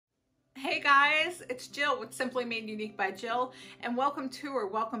guys, it's Jill with Simply Made Unique by Jill, and welcome to or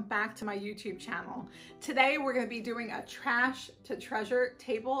welcome back to my YouTube channel. Today we're going to be doing a trash to treasure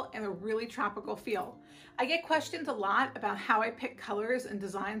table in a really tropical feel. I get questioned a lot about how I pick colors and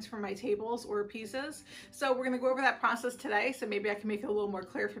designs for my tables or pieces, so we're going to go over that process today, so maybe I can make it a little more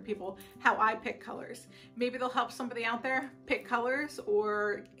clear for people how I pick colors. Maybe they'll help somebody out there pick colors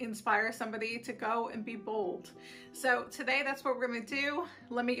or inspire somebody to go and be bold. So today that's what we're going to do.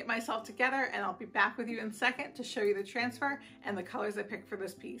 Let me get myself together and I'll be back with you in a second to show you the transfer and the colors I picked for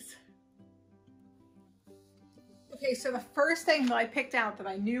this piece. Okay, so the first thing that I picked out that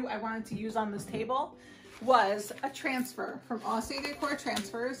I knew I wanted to use on this table was a transfer from Aussie Decor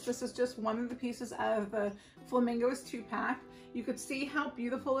Transfers. This is just one of the pieces out of the Flamingos 2-pack. You could see how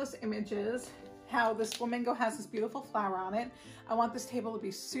beautiful this image is, how this flamingo has this beautiful flower on it. I want this table to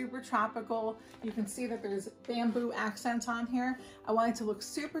be super tropical. You can see that there's bamboo accents on here. I want it to look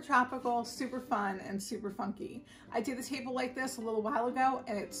super tropical, super fun, and super funky. I did a table like this a little while ago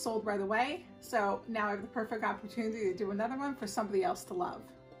and it sold right away. So now I have the perfect opportunity to do another one for somebody else to love.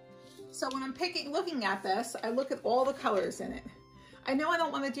 So when I'm looking at this, I look at all the colors in it. I know I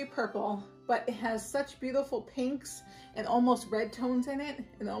don't want to do purple, but it has such beautiful pinks and almost red tones in it,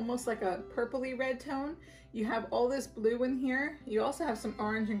 and almost like a purpley red tone. You have all this blue in here. You also have some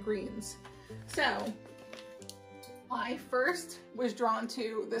orange and greens. So I first was drawn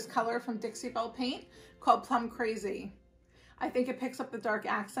to this color from Dixie Belle paint called Plum Crazy. I think it picks up the dark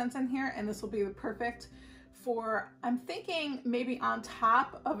accents in here, and this will be the perfect for, I'm thinking maybe on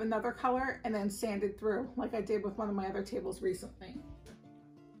top of another color and then sanded through like I did with one of my other tables recently.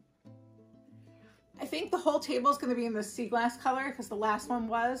 I think the whole table is going to be in the sea glass color because the last one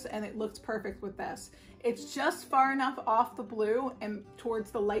was, and it looks perfect with this. It's just far enough off the blue and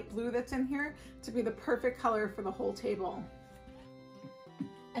towards the light blue that's in here to be the perfect color for the whole table.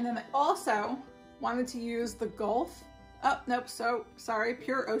 And then I also wanted to use the Gulf,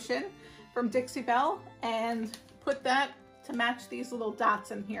 Pure Ocean from Dixie Belle and put that to match these little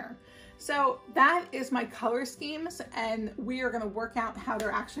dots in here. So that is my color schemes, and we are going to work out how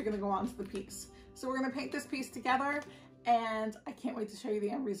they're actually going to go onto the piece. So we're going to paint this piece together, and I can't wait to show you the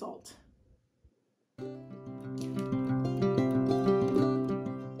end result.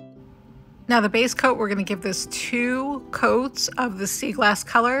 Now the base coat, we're going to give this 2 coats of the sea glass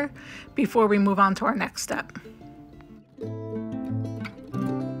color before we move on to our next step.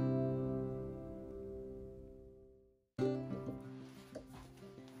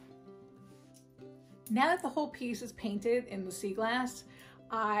 Now that the whole piece is painted in the sea glass,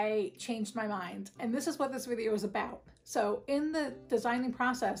 I changed my mind, and this is what this video is about. So in the designing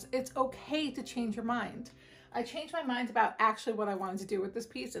process, it's okay to change your mind. I changed my mind about actually what I wanted to do with this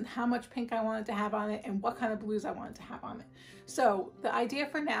piece and how much pink I wanted to have on it and what kind of blues I wanted to have on it. So the idea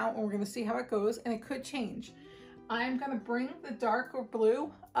for now, and we're going to see how it goes, and it could change. I'm going to bring the darker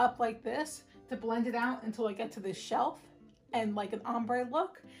blue up like this to blend it out until I get to this shelf and like an ombre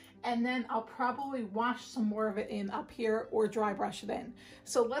look. And then I'll probably wash some more of it in up here or dry brush it in.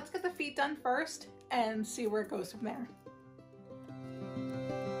 So let's get the feet done first and see where it goes from there.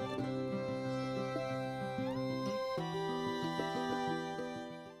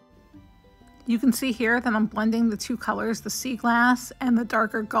 You can see here that I'm blending the 2 colors, the sea glass and the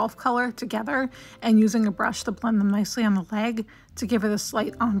darker Gulf color, together and using a brush to blend them nicely on the leg to give it a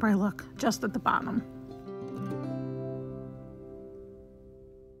slight ombre look just at the bottom.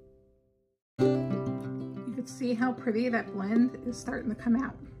 See how pretty that blend is starting to come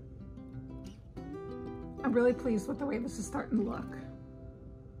out. I'm really pleased with the way this is starting to look.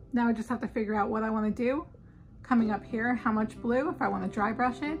 Now I just have to figure out what I want to do coming up here, how much blue, if I want to dry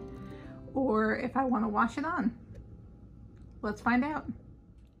brush it or if I want to wash it on. Let's find out.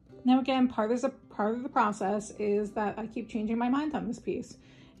 Now again, part of the process is that I keep changing my mind on this piece.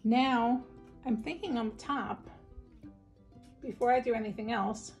 Now I'm thinking on top, before I do anything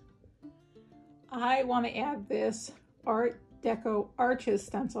else, I want to add this Art Deco Arches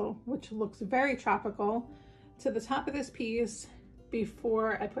stencil, which looks very tropical, to the top of this piece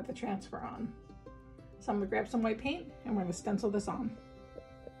before I put the transfer on. So I'm going to grab some white paint and we're going to stencil this on.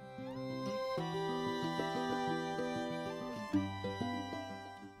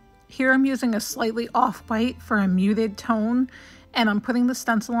 Here I'm using a slightly off-white for a muted tone, and I'm putting the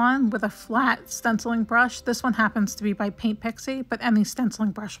stencil on with a flat stenciling brush. This one happens to be by Paint Pixie, but any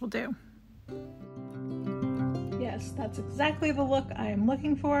stenciling brush will do. Yes, that's exactly the look I am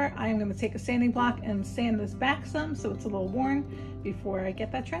looking for. I am going to take a sanding block and sand this back some so it's a little worn before I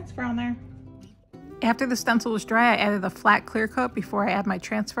get that transfer on there. After the stencil was dry, I added a flat clear coat before I add my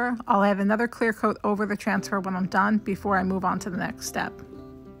transfer. I'll add another clear coat over the transfer when I'm done before I move on to the next step.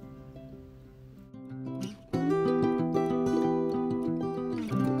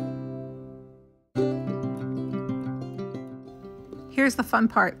 Here's the fun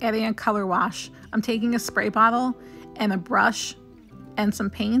part, adding a color wash. I'm taking a spray bottle and a brush and some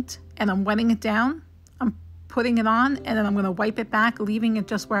paint, and I'm wetting it down. I'm putting it on, and then I'm going to wipe it back, leaving it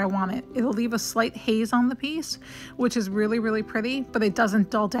just where I want it. It'll leave a slight haze on the piece, which is really, really pretty, but it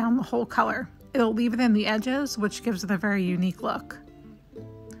doesn't dull down the whole color. It'll leave it in the edges, which gives it a very unique look.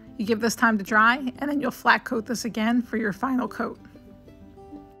 You give this time to dry, and then you'll flat coat this again for your final coat.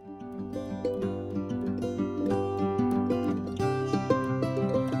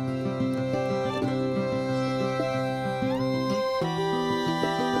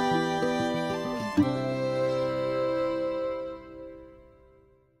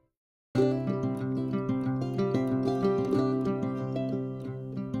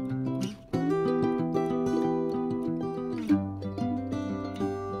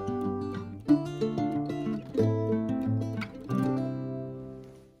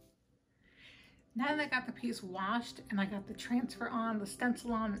 Now that I got the piece washed and I got the transfer on, the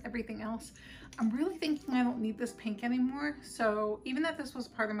stencil on, and everything else, I'm really thinking I don't need this pink anymore. So even though this was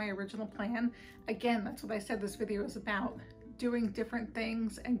part of my original plan, again, that's what I said this video is about, doing different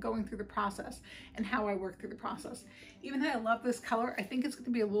things and going through the process and how I work through the process. Even though I love this color, I think it's going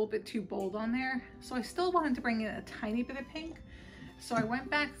to be a little bit too bold on there. So I still wanted to bring in a tiny bit of pink. So I went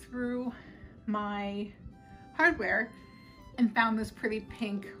back through my hardware and found this pretty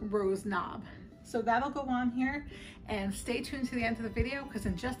pink rose knob. So that'll go on here, and stay tuned to the end of the video because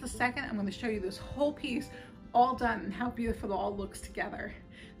in just a second I'm going to show you this whole piece all done and how beautiful it all looks together.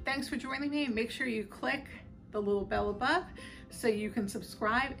 Thanks for joining me. Make sure you click the little bell above so you can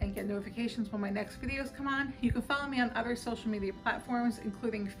subscribe and get notifications when my next videos come on. You can follow me on other social media platforms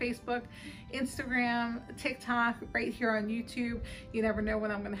including Facebook, Instagram, TikTok, right here on YouTube. You never know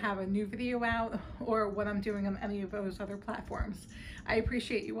when I'm going to have a new video out or what I'm doing on any of those other platforms. I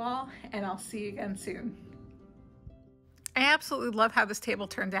appreciate you all, and I'll see you again soon. I absolutely love how this table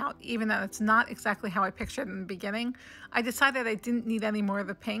turned out, even though it's not exactly how I pictured it in the beginning. I decided I didn't need any more of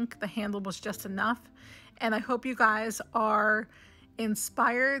the pink. The handle was just enough. And I hope you guys are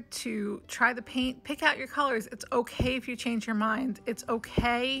inspired to try the paint, pick out your colors. It's okay if you change your mind. It's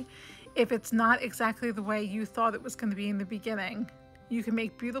okay if it's not exactly the way you thought it was going to be in the beginning. You can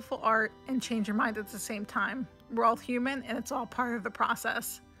make beautiful art and change your mind at the same time. We're all human and it's all part of the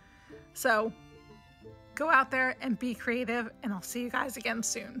process. So go out there and be creative, and I'll see you guys again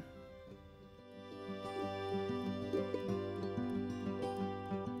soon.